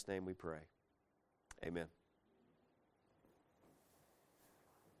name we pray. Amen.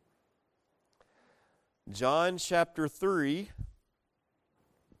 John chapter 3.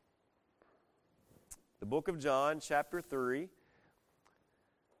 The book of John chapter 3.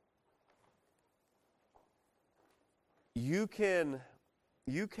 You can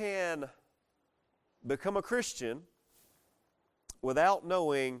become a Christian without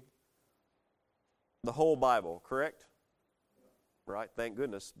knowing the whole Bible, correct? Right? Thank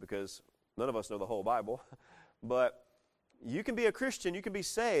goodness, because none of us know the whole Bible. But you can be a Christian, you can be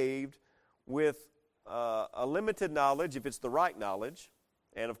saved with a limited knowledge, if it's the right knowledge,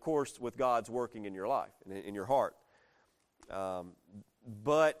 and of course with God's working in your life, in your heart.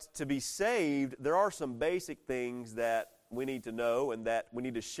 But to be saved, there are some basic things that we need to know and that we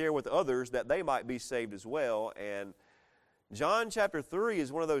need to share with others that they might be saved as well. And John chapter 3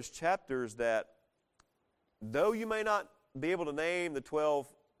 is one of those chapters that, though you may not be able to name the 12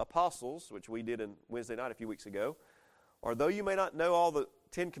 apostles, which we did in Wednesday night a few weeks ago, or though you may not know all the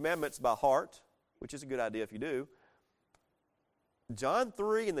 10 commandments by heart, which is a good idea if you do, John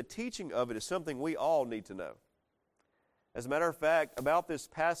 3 and the teaching of it is something we all need to know. As a matter of fact, about this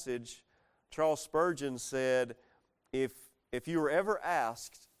passage, Charles Spurgeon said, if you were ever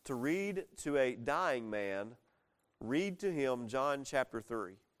asked to read to a dying man, read to him John chapter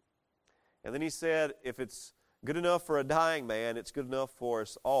 3. And then he said, if it's good enough for a dying man, it's good enough for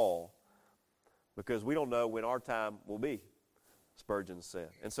us all, because we don't know when our time will be, Spurgeon said.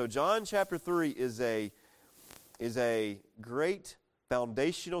 And so John chapter 3 is a great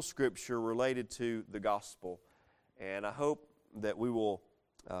foundational scripture related to the gospel. And I hope that we will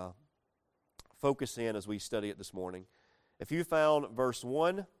focus in as we study it this morning. If you found verse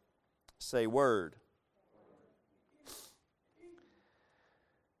 1, say word.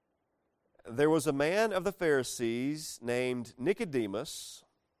 There was a man of the Pharisees named Nicodemus,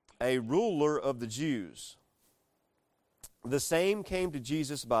 a ruler of the Jews. The same came to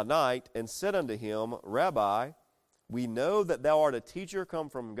Jesus by night and said unto him, Rabbi, we know that thou art a teacher come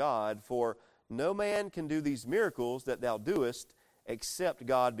from God, for no man can do these miracles that thou doest, except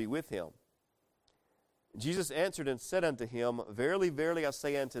God be with him. Jesus answered and said unto him, Verily, verily, I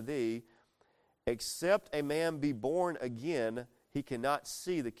say unto thee, except a man be born again, he cannot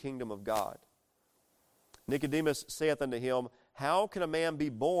see the kingdom of God. Nicodemus saith unto him, How can a man be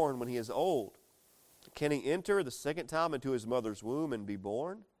born when he is old? Can he enter the second time into his mother's womb and be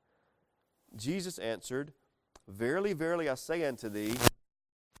born? Jesus answered, Verily, verily, I say unto thee,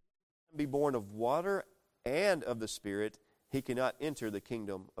 be born of water and of the Spirit, he cannot enter the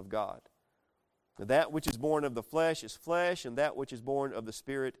kingdom of God. That which is born of the flesh is flesh, and that which is born of the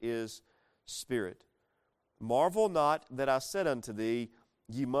Spirit is spirit. Marvel not that I said unto thee,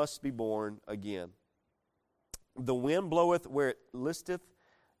 Ye must be born again. The wind bloweth where it listeth,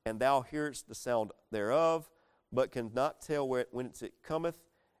 and thou hearest the sound thereof, but cannot tell whence it cometh,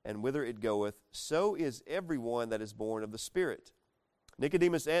 and whither it goeth. So is every one that is born of the Spirit.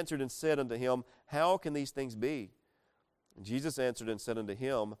 Nicodemus answered and said unto him, How can these things be? And Jesus answered and said unto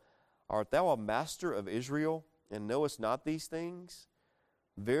him, Art thou a master of Israel, and knowest not these things?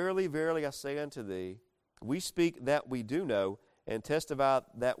 Verily, verily, I say unto thee, we speak that we do know, and testify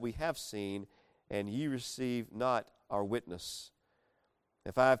that we have seen, and ye receive not our witness.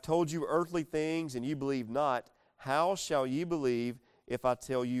 If I have told you earthly things, and ye believe not, how shall ye believe if I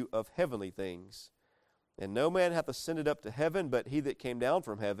tell you of heavenly things? And no man hath ascended up to heaven, but he that came down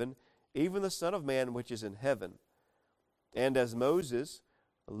from heaven, even the Son of Man which is in heaven. And as Moses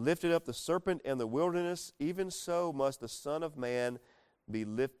lifted up the serpent in the wilderness, even so must the Son of Man be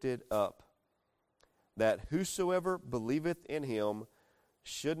lifted up, that whosoever believeth in him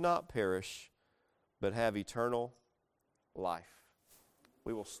should not perish, but have eternal life.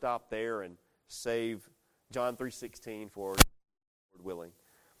 We will stop there and save John 3:16 for Lord willing.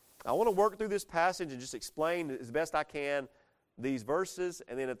 I want to work through this passage and just explain as best I can these verses,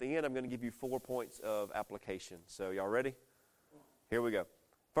 and then at the end I'm going to give you 4 points of application. So y'all ready? Here we go.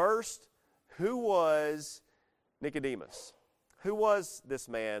 First, who was Nicodemus? Who was this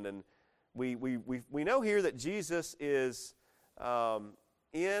man? And we know here that Jesus is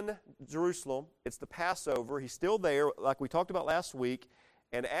in Jerusalem. It's the Passover. He's still there, like we talked about last week.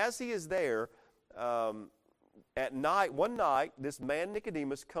 And as he is there, at night, one night, this man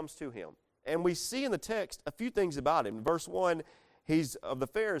Nicodemus comes to him. And we see in the text a few things about him. In verse 1, he's of the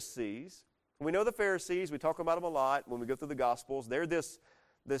Pharisees. We know the Pharisees. We talk about them a lot when we go through the Gospels. They're this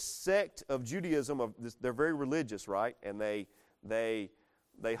sect of Judaism. They're very religious, right? And they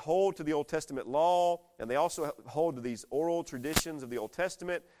hold to the Old Testament law, and they also hold to these oral traditions of the Old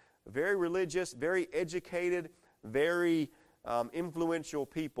Testament. Very religious, very educated, very influential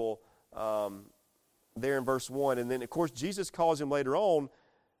people there in verse 1. And then, of course, Jesus calls him later on.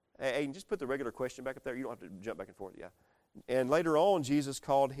 Hey, just put the regular question back up there. You don't have to jump back and forth. Yeah. And later on, Jesus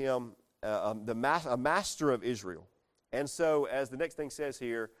called him a master of Israel. And so, as the next thing says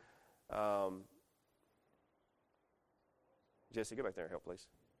here, Jesse, go back there and help, please.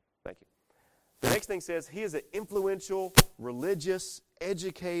 Thank you. The next thing says, he is an influential, religious,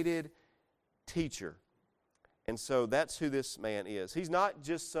 educated teacher. And so that's who this man is. He's not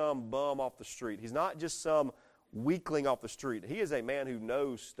just some bum off the street. He's not just some weakling off the street. He is a man who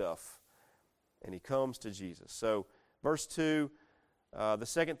knows stuff. And he comes to Jesus. So, verse 2, the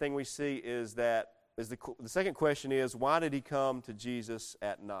second thing we see is that, the second question is, why did he come to Jesus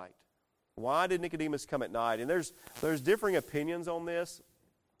at night? Why did Nicodemus come at night? And there's differing opinions on this.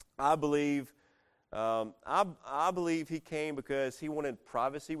 I believe he came because he wanted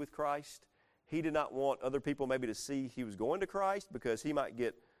privacy with Christ. He did not want other people maybe to see he was going to Christ because he might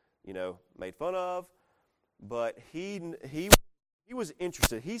get, made fun of. But he was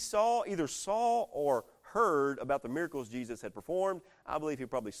interested. He either saw or heard about the miracles Jesus had performed. I believe he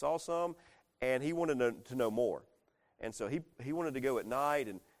probably saw some, and he wanted to know more. And so he wanted to go at night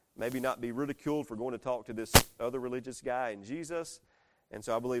and maybe not be ridiculed for going to talk to this other religious guy and Jesus. And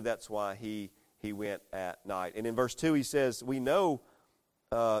so I believe that's why he went at night. And in verse 2 he says, we know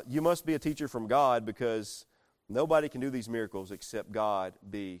you must be a teacher from God because nobody can do these miracles except God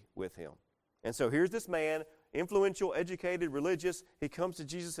be with him. And so here's this man, influential, educated, religious. He comes to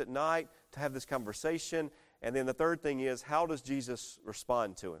Jesus at night to have this conversation. And then the third thing is, how does Jesus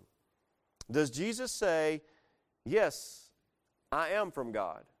respond to him? Does Jesus say, yes, I am from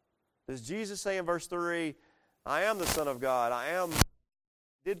God? Does Jesus say in verse 3, I am the Son of God,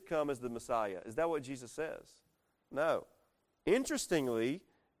 did come as the Messiah? Is that what Jesus says? No. Interestingly,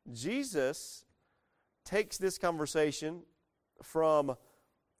 Jesus takes this conversation from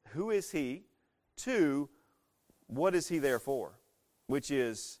who is he to what is he there for, which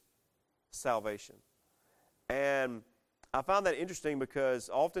is salvation. And I found that interesting because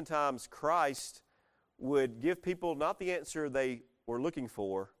oftentimes Christ would give people not the answer they were looking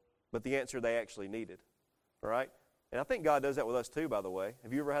for, but the answer they actually needed, right? And I think God does that with us too, by the way.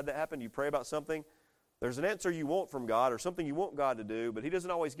 Have you ever had that happen? You pray about something, there's an answer you want from God or something you want God to do, but he doesn't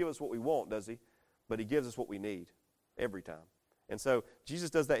always give us what we want, does he? But he gives us what we need every time. And so Jesus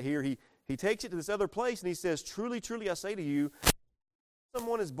does that here. He takes it to this other place and he says, truly, truly, I say to you, if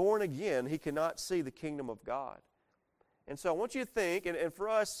someone is born again, he cannot see the kingdom of God. And so I want you to think, and for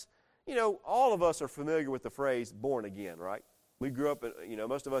us, all of us are familiar with the phrase born again, right? We grew up,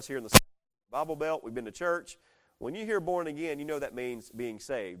 most of us here in the Bible Belt, we've been to church. When you hear born again, you know that means being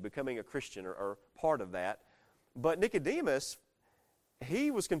saved, becoming a Christian or part of that. But Nicodemus,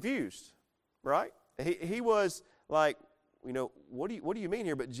 he was confused, right? He was like, what do you mean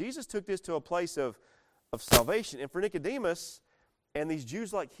here? But Jesus took this to a place of salvation. And for Nicodemus and these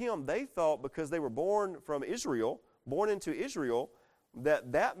Jews like him, they thought because they were born into Israel,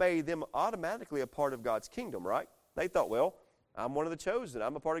 that made them automatically a part of God's kingdom, right? They thought, well, I'm one of the chosen.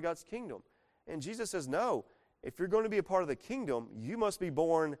 I'm a part of God's kingdom. And Jesus says, no, if you're going to be a part of the kingdom, you must be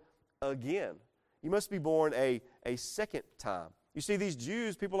born again. You must be born a second time. You see, these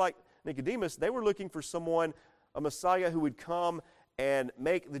Jews, people like Nicodemus, they were looking for someone, a Messiah who would come and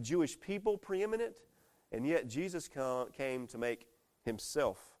make the Jewish people preeminent, and yet Jesus came to make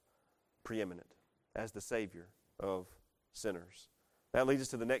himself preeminent as the Savior of sinners. That leads us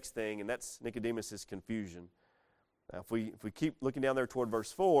to the next thing, and that's Nicodemus' confusion. Now, if we keep looking down there toward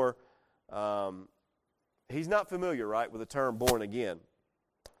verse 4, he's not familiar, right, with the term born again.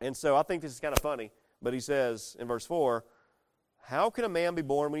 And so I think this is kind of funny, but he says in verse 4, how can a man be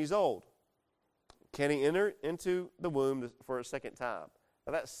born when he's old? Can he enter into the womb for a second time?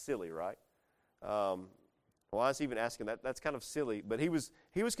 Now that's silly, right? Why is he even asking that? That's kind of silly. But he was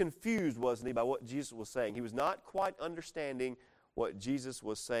confused, wasn't he, by what Jesus was saying. He was not quite understanding what Jesus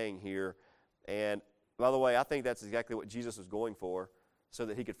was saying here. And by the way, I think that's exactly what Jesus was going for, so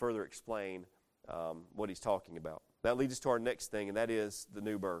that he could further explain what he's talking about. That leads us to our next thing, and that is the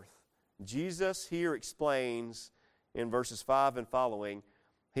new birth. Jesus here explains in verses 5 and following,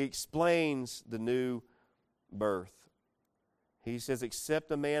 he explains the new birth. He says,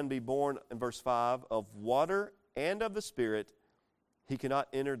 except a man be born, in verse 5, of water and of the Spirit, he cannot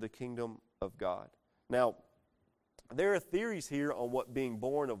enter the kingdom of God. Now, there are theories here on what being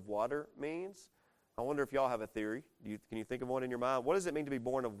born of water means. I wonder if y'all have a theory. Can you think of one in your mind? What does it mean to be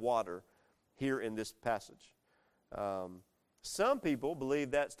born of water here in this passage? Some people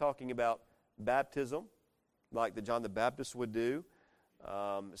believe that's talking about baptism, like that John the Baptist would do.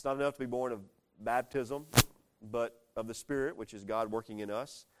 It's not enough to be born of baptism. but of the Spirit, which is God working in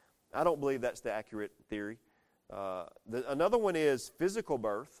us. I don't believe that's the accurate theory. Another one is physical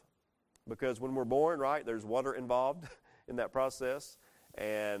birth, because when we're born, right, there's water involved in that process,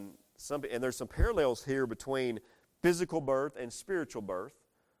 and there's some parallels here between physical birth and spiritual birth.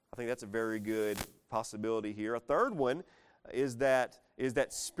 I think that's a very good possibility here. A third one is that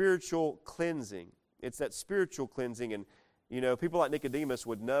spiritual cleansing. It's that spiritual cleansing, and people like Nicodemus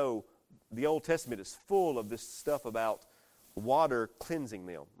would know the Old Testament is full of this stuff about water cleansing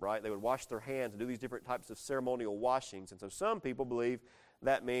them, right? They would wash their hands and do these different types of ceremonial washings. And so some people believe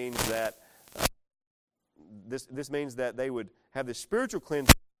that means that this means that they would have this spiritual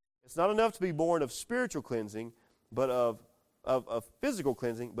cleansing. It's not enough to be born of spiritual cleansing, but of physical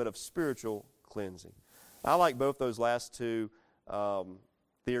cleansing, but of spiritual cleansing. I like both those last two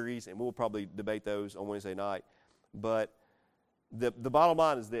theories, and we'll probably debate those on Wednesday night. But the bottom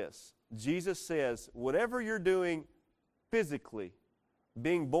line is this. Jesus says, whatever you're doing physically,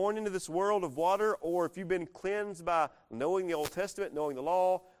 being born into this world of water, or if you've been cleansed by knowing the Old Testament, knowing the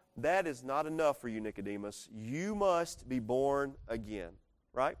law, that is not enough for you, Nicodemus. You must be born again,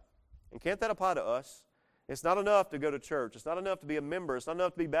 right? And can't that apply to us? It's not enough to go to church. It's not enough to be a member. It's not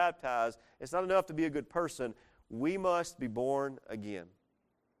enough to be baptized. It's not enough to be a good person. We must be born again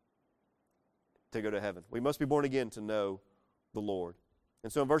to go to heaven. We must be born again to know the Lord.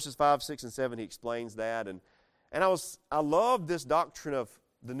 And so in verses 5, 6, and 7, he explains that. And I love this doctrine of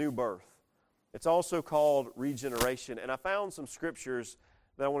the new birth. It's also called regeneration. And I found some scriptures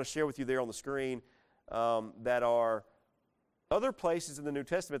that I want to share with you there on the screen that are other places in the New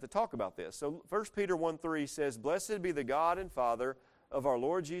Testament that talk about this. So 1 Peter 1:3 says, "Blessed be the God and Father of our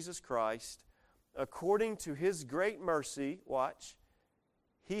Lord Jesus Christ, according to His great mercy," watch,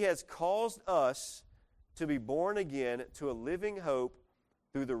 "He has caused us to be born again to a living hope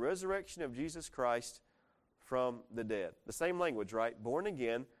through the resurrection of Jesus Christ from the dead." The same language, right? Born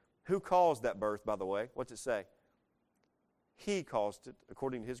again. Who caused that birth, by the way? What's it say? He caused it,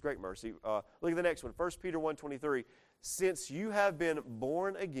 according to His great mercy. Look at the next one. 1 Peter 1:23. "Since you have been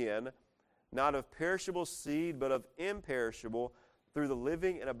born again, not of perishable seed, but of imperishable, through the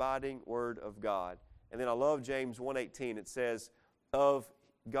living and abiding Word of God." And then I love James 1:18. It says, "Of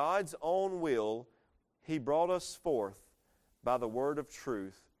God's own will, He brought us forth by the word of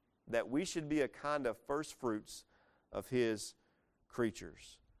truth, that we should be a kind of first fruits of His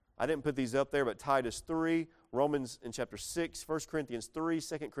creatures." I didn't put these up there, but Titus 3, Romans in chapter 6, 1 Corinthians 3,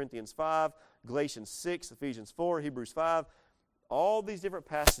 2 Corinthians 5, Galatians 6, Ephesians 4, Hebrews 5. All these different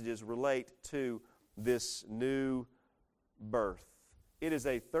passages relate to this new birth. It is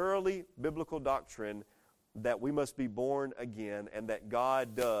a thoroughly biblical doctrine that we must be born again, and that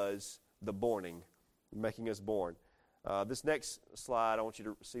God does the borning, making us born. This next slide, I want you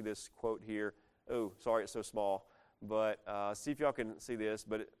to see this quote here. Oh, sorry, it's so small. But see if y'all can see this.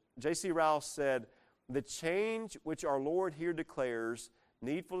 But J.C. Ryle said, "The change which our Lord here declares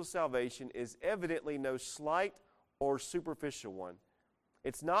needful to salvation is evidently no slight or superficial one.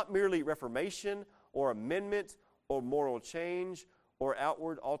 It's not merely reformation or amendment or moral change or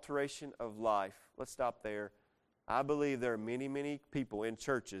outward alteration of life." Let's stop there. I believe there are many, many people in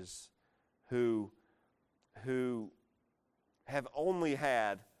churches who have only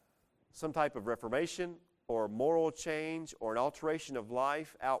had some type of reformation or moral change or an alteration of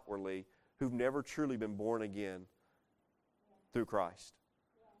life outwardly, who've never truly been born again through Christ.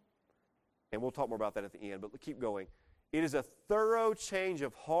 And we'll talk more about that at the end, but keep going. It is a thorough change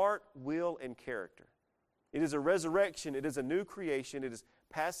of heart, will, and character. It is a resurrection. It is a new creation. It is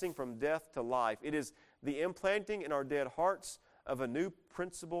passing from death to life. It is the implanting in our dead hearts of a new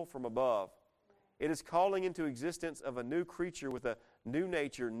principle from above. It is calling into existence of a new creature with a new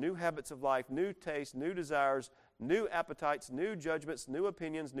nature, new habits of life, new tastes, new desires, new appetites, new judgments, new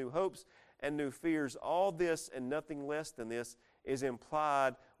opinions, new hopes, and new fears. All this and nothing less than this is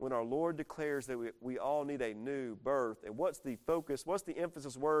implied when our Lord declares that we all need a new birth. And what's the focus, what's the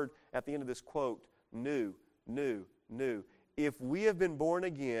emphasis word at the end of this quote? New, new, new. If we have been born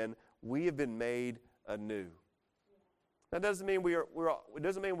again, we have been made anew. That doesn't mean it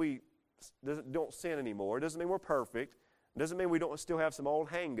doesn't mean we don't sin anymore. It doesn't mean we're perfect. It doesn't mean we don't still have some old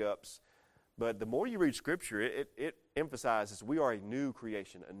hang-ups. But the more you read Scripture, it emphasizes we are a new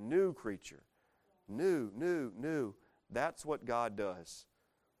creation, a new creature. New, new, new. That's what God does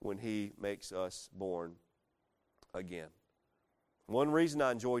when He makes us born again. One reason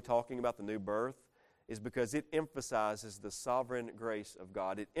I enjoy talking about the new birth is because it emphasizes the sovereign grace of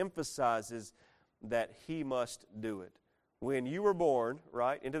God. It emphasizes that He must do it. When you were born,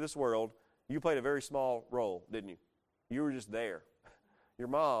 right, into this world, you played a very small role, didn't you? You were just there. Your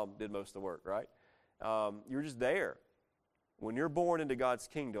mom did most of the work, right? You're just there. When you're born into God's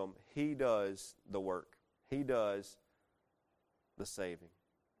kingdom, He does the work. He does the saving.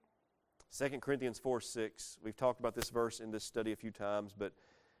 2 Corinthians 4:6, we've talked about this verse in this study a few times, but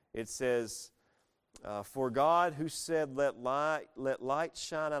it says, for God who said, let light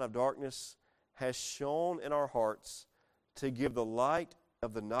shine out of darkness, has shone in our hearts to give the light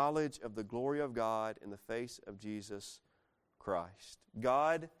of the knowledge of the glory of God in the face of Jesus Christ.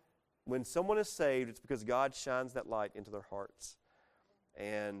 God, when someone is saved, it's because God shines that light into their hearts.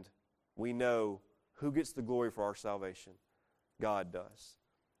 And we know who gets the glory for our salvation. God does.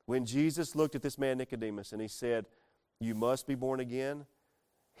 When Jesus looked at this man Nicodemus and He said, you must be born again,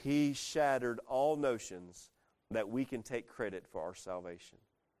 He shattered all notions that we can take credit for our salvation.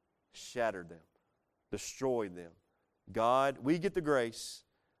 Shattered them. Destroyed them. God, we get the grace.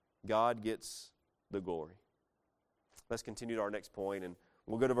 God gets the glory. Let's continue to our next point, and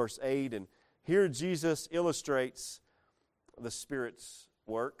we'll go to verse 8. And here Jesus illustrates the Spirit's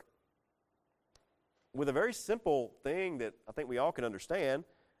work with a very simple thing that I think we all can understand.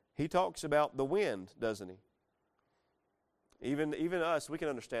 He talks about the wind, doesn't He? Even us, we can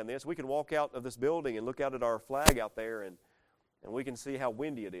understand this. We can walk out of this building and look out at our flag out there, and we can see how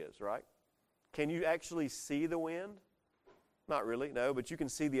windy it is, right? Can you actually see the wind? Not really, no, but you can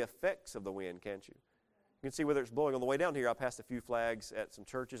see the effects of the wind, can't you? You can see whether it's blowing. On the way down here, I passed a few flags at some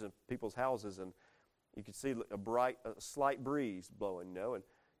churches and people's houses, and you can see a slight breeze blowing, and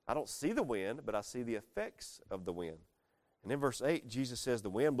I don't see the wind, but I see the effects of the wind. And in verse 8, Jesus says the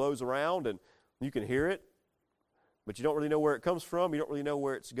wind blows around, and you can hear it, but you don't really know where it comes from. You don't really know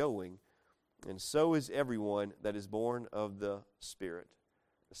where it's going. And so is everyone that is born of the Spirit.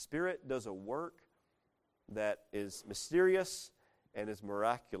 The Spirit does a work that is mysterious and is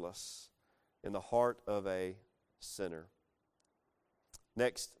miraculous in the heart of a sinner.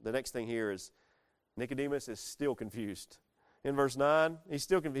 The next thing here is Nicodemus is still confused. In verse 9, he's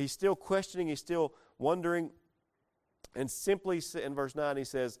still questioning, he's still wondering. And simply in verse 9 he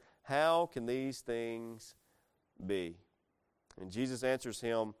says, how can these things be? And Jesus answers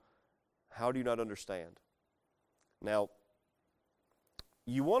him, how do you not understand? Now,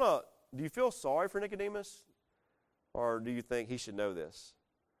 do you feel sorry for Nicodemus? Or do you think he should know this?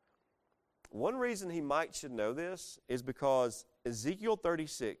 One reason he should know this is because Ezekiel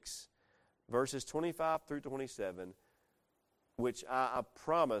 36, verses 25 through 27, which I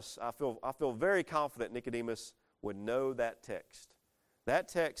promise, I feel very confident Nicodemus would know that text. That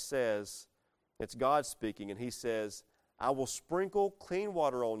text says, it's God speaking, and He says, I will sprinkle clean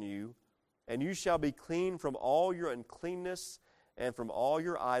water on you, and you shall be clean from all your uncleanness, and from all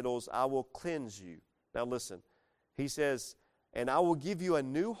your idols I will cleanse you. Now listen, He says, and I will give you a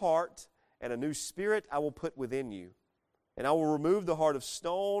new heart, and a new spirit I will put within you. And I will remove the heart of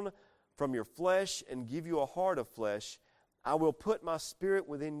stone from your flesh, and give you a heart of flesh. I will put my spirit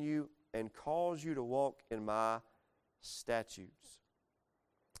within you, and cause you to walk in my statutes.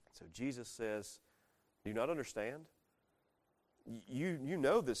 So Jesus says, do you not understand? You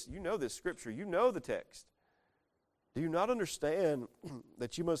know this. You know this scripture. You know the text. Do you not understand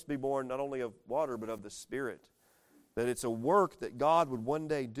that you must be born not only of water but of the Spirit? That it's a work that God would one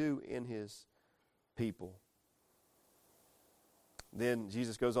day do in His people. Then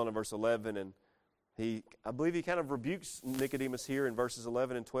Jesus goes on in verse 11, and I believe he kind of rebukes Nicodemus here in verses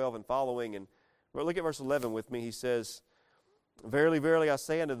 11 and 12 and following. And look at verse 11 with me. He says, verily, verily, I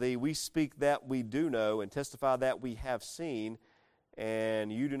say unto thee, we speak that we do know, and testify that we have seen,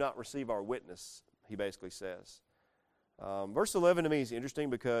 and you do not receive our witness, he basically says. Verse 11 to me is interesting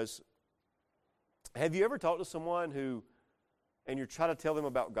because have you ever talked to someone and you're trying to tell them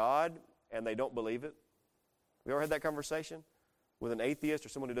about God, and they don't believe it? Have you ever had that conversation with an atheist or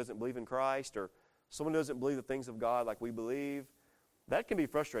someone who doesn't believe in Christ, or someone who doesn't believe the things of God like we believe? That can be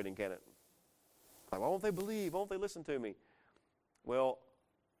frustrating, can't it? Like, why won't they believe? Why won't they listen to me? Well,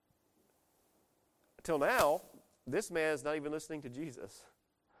 till now, this man is not even listening to Jesus,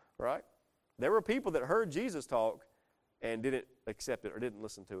 right? There were people that heard Jesus talk and didn't accept it or didn't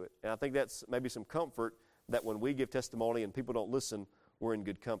listen to it. And I think that's maybe some comfort that when we give testimony and people don't listen, we're in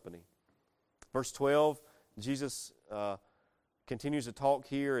good company. Verse 12, Jesus continues to talk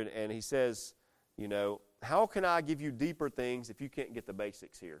here, and he says, how can I give you deeper things if you can't get the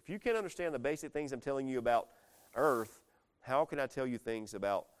basics here? If you can't understand the basic things I'm telling you about earth, how can I tell you things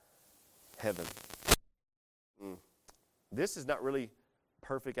about heaven? This is not really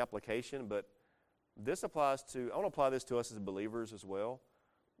perfect application, but I want to apply this to us as believers as well.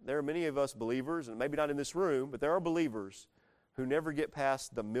 There are many of us believers, and maybe not in this room, but there are believers who never get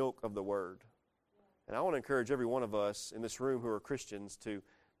past the milk of the Word. And I want to encourage every one of us in this room who are Christians to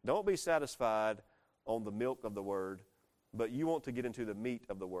don't be satisfied on the milk of the Word, but you want to get into the meat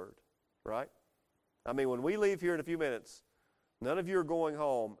of the Word, right? I mean, when we leave here in a few minutes, none of you are going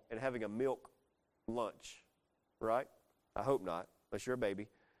home and having a milk lunch, right? I hope not, unless you're a baby.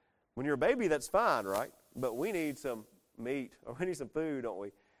 When you're a baby, that's fine, right? But we need some meat, or we need some food, don't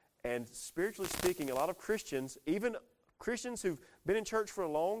we? And spiritually speaking, a lot of Christians, even Christians who've been in church for a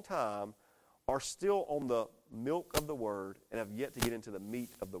long time, are still on the milk of the Word and have yet to get into the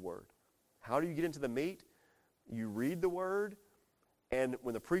meat of the Word. How do you get into the meat? You read the Word, and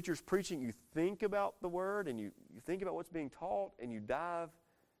when the preacher's preaching, you think about the Word, and you think about what's being taught, and you dive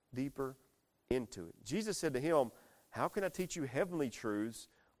deeper into it. Jesus said to him, how can I teach you heavenly truths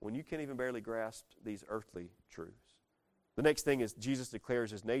when you can't even barely grasp these earthly truths? The next thing is Jesus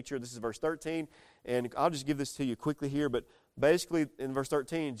declares his nature. This is verse 13, and I'll just give this to you quickly here, but basically in verse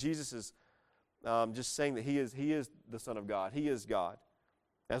 13, Jesus is just saying that he is the Son of God. He is God.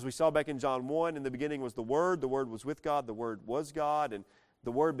 As we saw back in John 1, in the beginning was the Word was with God, the Word was God, and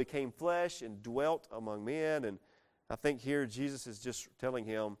the Word became flesh and dwelt among men. And I think here Jesus is just telling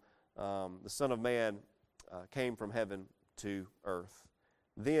him the Son of Man came from heaven to earth.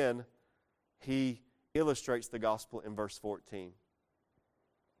 Then he illustrates the gospel in verse 14.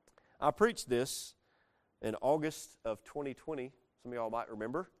 I preached this in August of 2020. Some of y'all might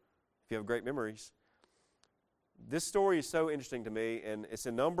remember, if you have great memories. This story is so interesting to me, and it's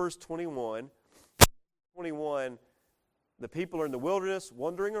in Numbers 21. 21, the people are in the wilderness,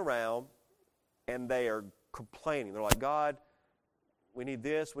 wandering around, and they are complaining. They're like, God, we need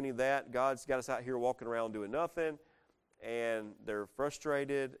this, we need that. God's got us out here walking around doing nothing, and they're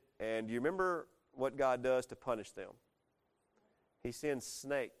frustrated. And do you remember what God does to punish them? He sends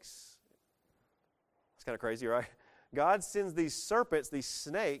snakes. It's kind of crazy, right? God sends these serpents, these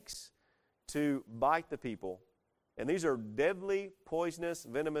snakes, to bite the people. And these are deadly, poisonous,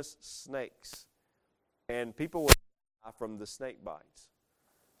 venomous snakes. And people will die from the snake bites.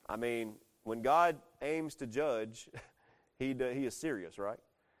 I mean, when God aims to judge, he is serious, right?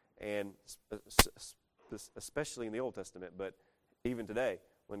 And especially in the Old Testament, but even today,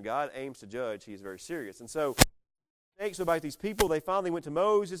 when God aims to judge, he is very serious. And so, snakes would bite these people. They finally went to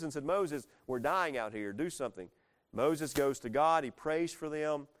Moses and said, Moses, we're dying out here. Do something. Moses goes to God. He prays for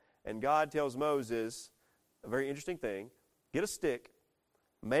them. And God tells Moses a very interesting thing. Get a stick,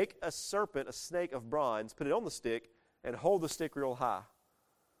 make a serpent, a snake of bronze, put it on the stick, and hold the stick real high.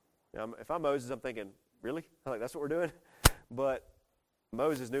 Now, if I'm Moses, I'm thinking, really? Like, that's what we're doing? But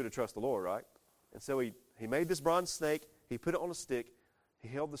Moses knew to trust the Lord, right? And so he made this bronze snake. He put it on a stick. He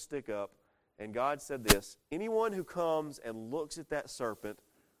held the stick up. And God said this, anyone who comes and looks at that serpent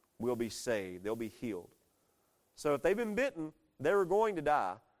will be saved. They'll be healed. So if they've been bitten, they were going to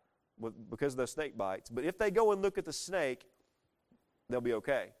die because of those snake bites. But if they go and look at the snake, they'll be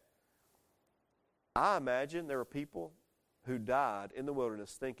okay. I imagine there are people who died in the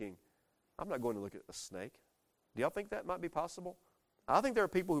wilderness thinking, I'm not going to look at a snake. Do y'all think that might be possible? I think there are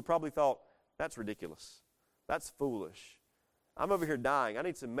people who probably thought, that's ridiculous. That's foolish. I'm over here dying. I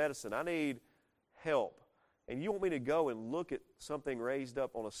need some medicine. I need help. And you want me to go and look at something raised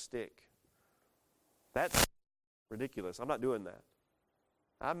up on a stick? That's ridiculous. I'm not doing that.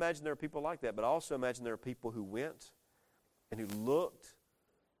 I imagine there are people like that, but I also imagine there are people who went and who looked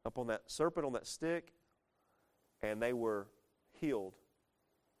up on that serpent on that stick, and they were healed.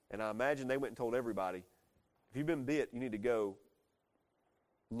 And I imagine they went and told everybody, if you've been bit, you need to go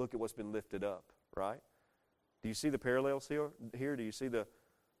look at what's been lifted up, right? Do you see the parallels here? Do you see the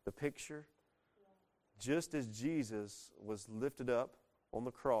picture? Yeah. Just as Jesus was lifted up on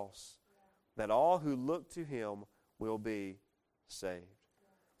the cross, that all who look to him will be saved.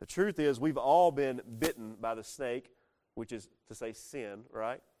 The truth is, we've all been bitten by the snake, which is to say sin,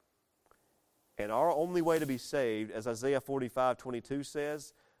 right? And our only way to be saved, as Isaiah 45:22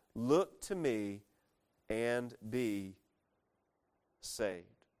 says, look to me and be saved.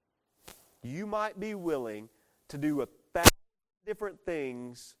 You might be willing to do 1,000 different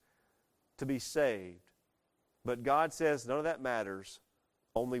things to be saved, but God says none of that matters.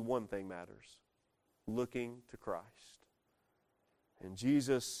 Only one thing matters: looking to Christ. And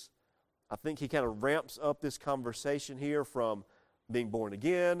Jesus, I think he kind of ramps up this conversation here from being born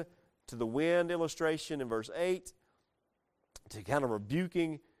again to the wind illustration in verse 8 to kind of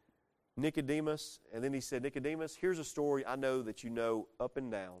rebuking Nicodemus. And then he said, Nicodemus, here's a story I know that you know up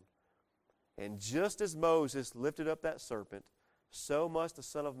and down. And just as Moses lifted up that serpent, so must the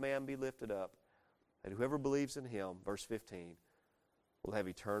Son of Man be lifted up, that whoever believes in him, verse 15, will have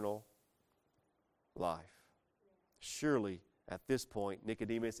eternal life. Surely, at this point,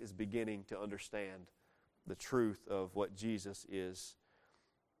 Nicodemus is beginning to understand the truth of what Jesus is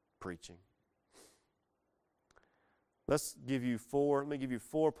preaching. Let me give you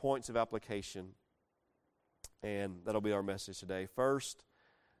 4 points of application, and that'll be our message today. First,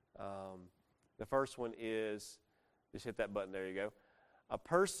 the first one is, just hit that button, there you go. A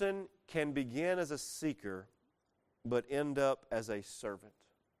person can begin as a seeker, but end up as a servant.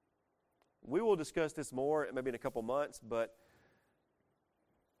 We will discuss this more maybe in a couple months, but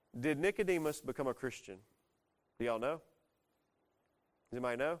did Nicodemus become a Christian? Do y'all know? Does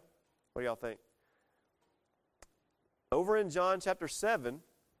anybody know? What do y'all think? Over in John chapter 7,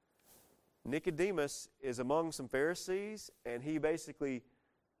 Nicodemus is among some Pharisees, and he basically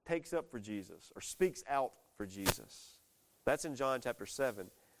takes up for Jesus or speaks out for Jesus. That's in John chapter 7.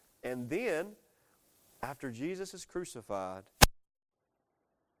 And then, after Jesus is crucified,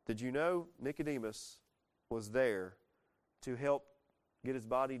 did you know Nicodemus was there to help get his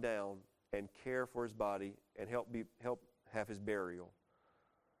body down and care for his body and help have his burial?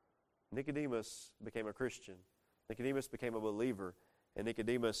 Nicodemus became a Christian. Nicodemus became a believer, and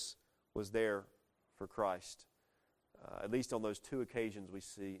Nicodemus was there for Christ. At least on those 2 occasions we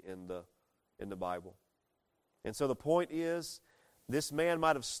see in the Bible. And so the point is, this man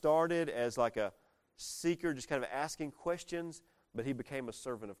might have started as like a seeker, just kind of asking questions, but he became a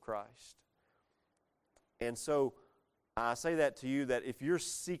servant of Christ. And so I say that to you, that if you're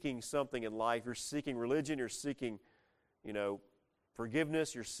seeking something in life, you're seeking religion, you're seeking,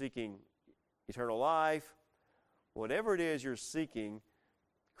 forgiveness, you're seeking eternal life, whatever it is you're seeking,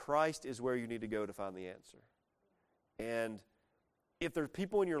 Christ is where you need to go to find the answer. And if there's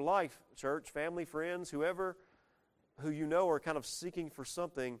people in your life, church, family, friends, whoever, who you know are kind of seeking for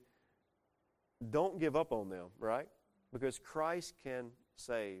something, don't give up on them, right? Because Christ can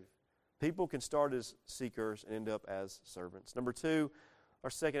save. People can start as seekers and end up as servants. Number 2, our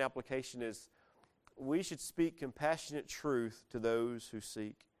second application is we should speak compassionate truth to those who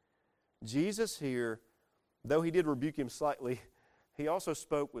seek. Jesus here, though he did rebuke him slightly, he also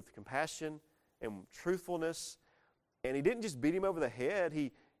spoke with compassion and truthfulness. And he didn't just beat him over the head.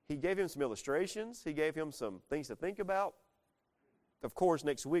 He gave him some illustrations. He gave him some things to think about. Of course,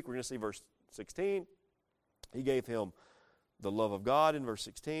 next week we're going to see verse 16. He gave him the love of God in verse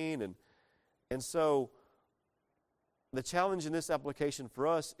 16. And so the challenge in this application for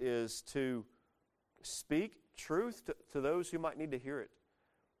us is to speak truth to those who might need to hear it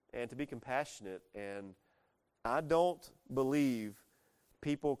and to be compassionate. And I don't believe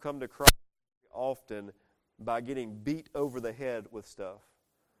people come to Christ often by getting beat over the head with stuff.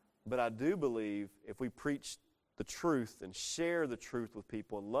 But I do believe if we preach the truth and share the truth with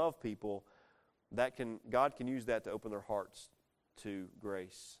people and love people, God can use that to open their hearts to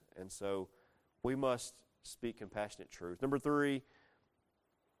grace. And so we must speak compassionate truth. Number 3,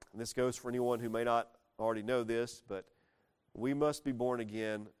 and this goes for anyone who may not already know this, but we must be born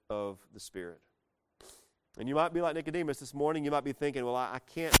again of the Spirit. And you might be like Nicodemus this morning. You might be thinking, well, I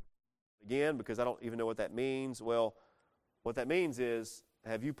can't again because I don't even know what that means. Well, what that means is,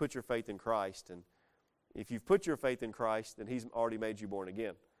 have you put your faith in Christ? And if you've put your faith in Christ, then He's already made you born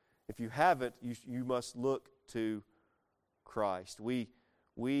again. If you haven't, you must look to Christ.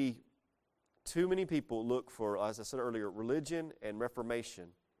 Too many people look for, as I said earlier, religion and reformation,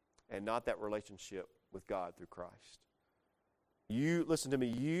 and not that relationship with God through Christ. You, listen to me,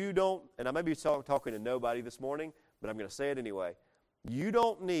 you don't, and I may be talking to nobody this morning, but I'm going to say it anyway. You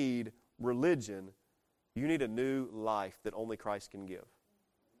don't need religion. You need a new life that only Christ can give.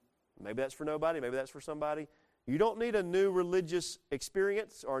 Maybe that's for nobody, maybe that's for somebody. You don't need a new religious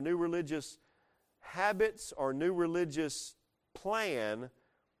experience or new religious habits or new religious plan.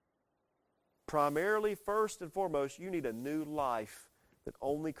 Primarily, first and foremost, you need a new life that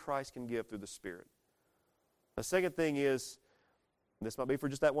only Christ can give through the Spirit. The second thing is, this might be for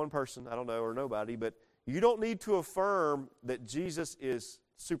just that one person, I don't know, or nobody, but you don't need to affirm that Jesus is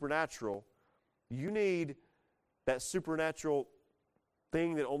supernatural. You need that supernatural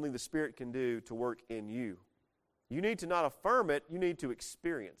thing that only the Spirit can do to work in you. You need to not affirm it, you need to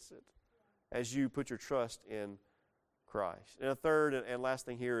experience it as you put your trust in Christ. And a third and last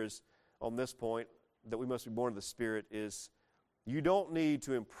thing here is, on this point, that we must be born of the Spirit, is you don't need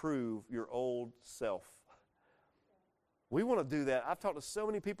to improve your old self. We want to do that. I've talked to so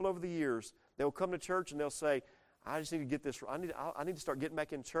many people over the years. They'll come to church and they'll say, I just need to get this, I need to start getting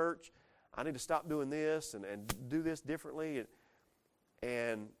back in church. I need to stop doing this and do this differently.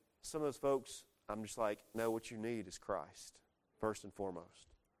 And some of those folks, I'm just like, no, what you need is Christ, first and foremost.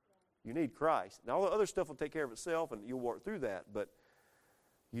 You need Christ. Now, all the other stuff will take care of itself, and you'll work through that. But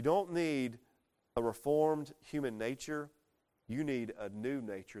you don't need a reformed human nature. You need a new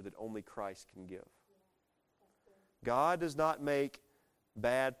nature that only Christ can give. God does not make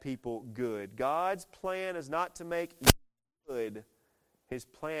bad people good. God's plan is not to make you good. His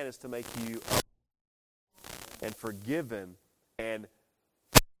plan is to make you and forgiven and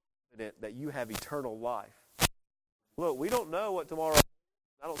confident that you have eternal life. Look, we don't know what tomorrow,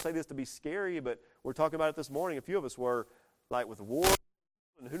 I don't say this to be scary, but we're talking about it this morning. A few of us were like with war,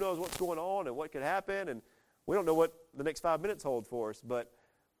 and who knows what's going on and what could happen, and we don't know what the next 5 minutes hold for us, but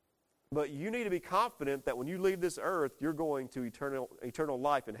you need to be confident that when you leave this earth, you're going to eternal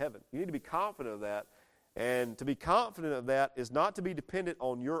life in heaven. You need to be confident of that. And to be confident of that is not to be dependent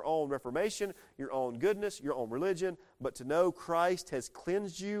on your own reformation, your own goodness, your own religion, but to know Christ has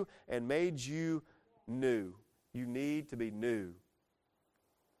cleansed you and made you new. You need to be new.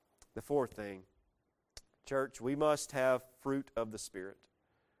 The fourth thing, church, we must have fruit of the Spirit.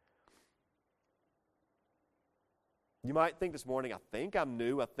 You might think this morning, I think I'm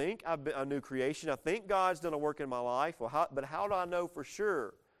new. I think I've been a new creation. I think God's done a work in my life. But how do I know for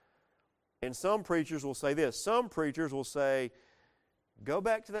sure? And some preachers will say this. Some preachers will say, go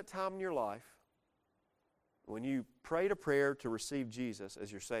back to that time in your life when you prayed a prayer to receive Jesus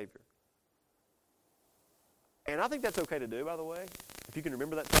as your Savior. And I think that's okay to do, by the way. If you can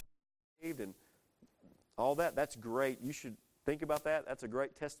remember that time you saved and all that, that's great. You should think about that. That's a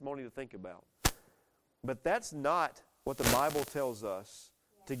great testimony to think about. But that's not what the Bible tells us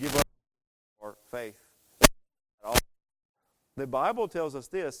to give up our faith at all. The Bible tells us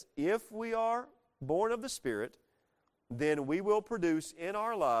this: if we are born of the Spirit, then we will produce in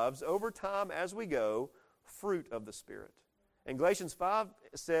our lives, over time as we go, fruit of the Spirit. And Galatians 5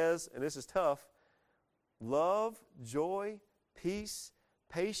 says, and this is tough, love, joy, peace,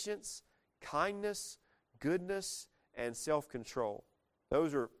 patience, kindness, goodness, and self-control.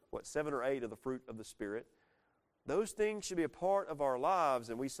 Those are, 7 or 8 of the fruit of the Spirit. Those things should be a part of our lives,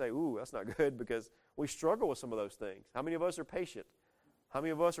 and we say, ooh, that's not good, because we struggle with some of those things. How many of us are patient? How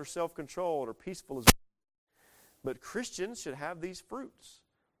many of us are self-controlled or peaceful as well? But Christians should have these fruits.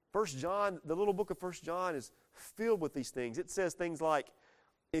 1 John, the little book of 1 John is filled with these things. It says things like,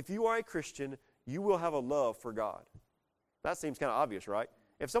 if you are a Christian, you will have a love for God. That seems kind of obvious, right?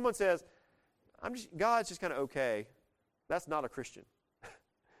 If someone says, God's just kind of okay, that's not a Christian.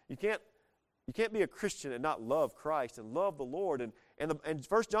 You can't be a Christian and not love Christ and love the Lord. And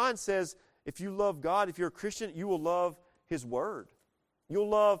 1 John says, if you love God, if you're a Christian, you will love His Word. You'll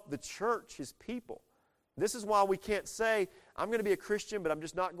love the church, His people. This is why we can't say, I'm going to be a Christian, but I'm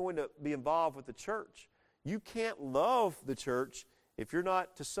just not going to be involved with the church. You can't love the church if you're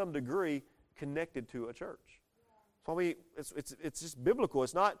not, to some degree, connected to a church. So it's just biblical.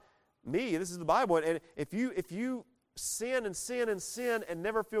 It's not me. This is the Bible. And if you sin and sin and sin and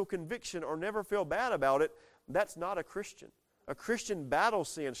never feel conviction or never feel bad about it, that's not a Christian. A Christian battles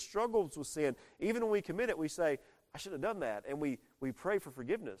sin, struggles with sin. Even when we commit it, we say, I should have done that. And we pray for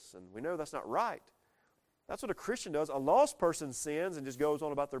forgiveness, and we know that's not right. That's what a Christian does. A lost person sins and just goes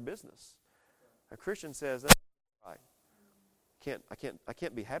on about their business. A Christian says, that's right. I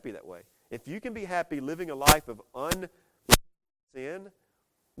can't be happy that way. If you can be happy living a life of sin,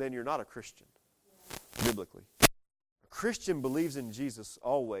 then you're not a Christian, biblically. A Christian believes in Jesus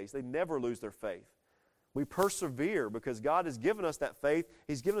always. They never lose their faith. We persevere because God has given us that faith.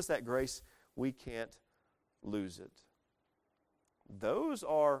 He's given us that grace. We can't lose it. Those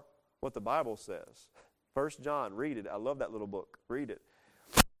are what the Bible says. 1 John, read it. I love that little book. Read it.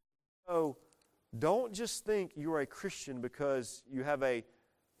 So don't just think you're a Christian because you have a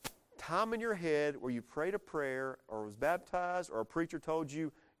time in your head where you prayed a prayer or was baptized or a preacher told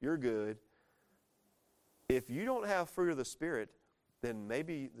you you're good. If you don't have fruit of the Spirit, then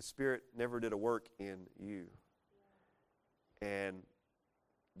maybe the Spirit never did a work in you. And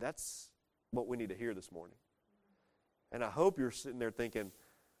that's what we need to hear this morning. And I hope you're sitting there thinking,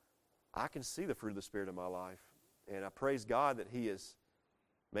 I can see the fruit of the Spirit in my life. And I praise God that He has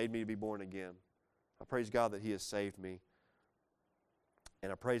made me to be born again. I praise God that He has saved me.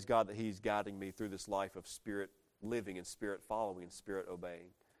 And I praise God that He's guiding me through this life of Spirit living and Spirit following and Spirit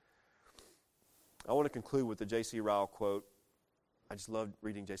obeying. I want to conclude with the J.C. Ryle quote. I just love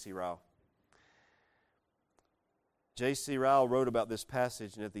reading J.C. Ryle. J.C. Ryle wrote about this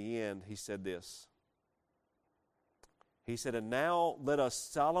passage, and at the end he said this. He said, and now let us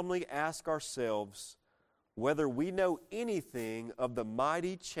solemnly ask ourselves whether we know anything of the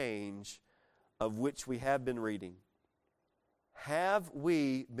mighty change of which we have been reading. Have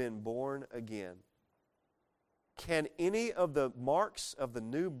we been born again? Can any of the marks of the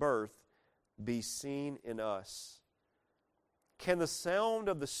new birth be seen in us? Can the sound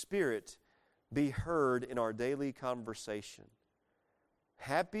of the Spirit be heard in our daily conversation?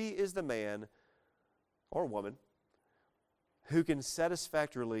 Happy is the man or woman who can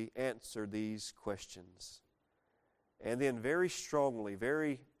satisfactorily answer these questions. And then very strongly,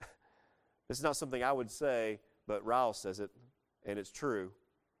 this is not something I would say, but Ryle says it, and it's true.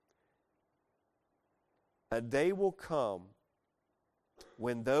 A day will come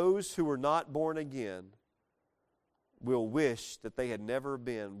when those who were not born again will wish that they had never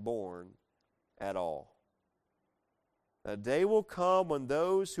been born at all. A day will come when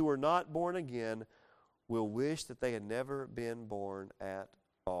those who are not born again will wish that they had never been born at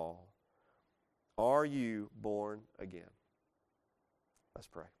all. Are you born again? Let's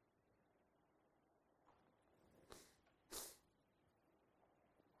pray.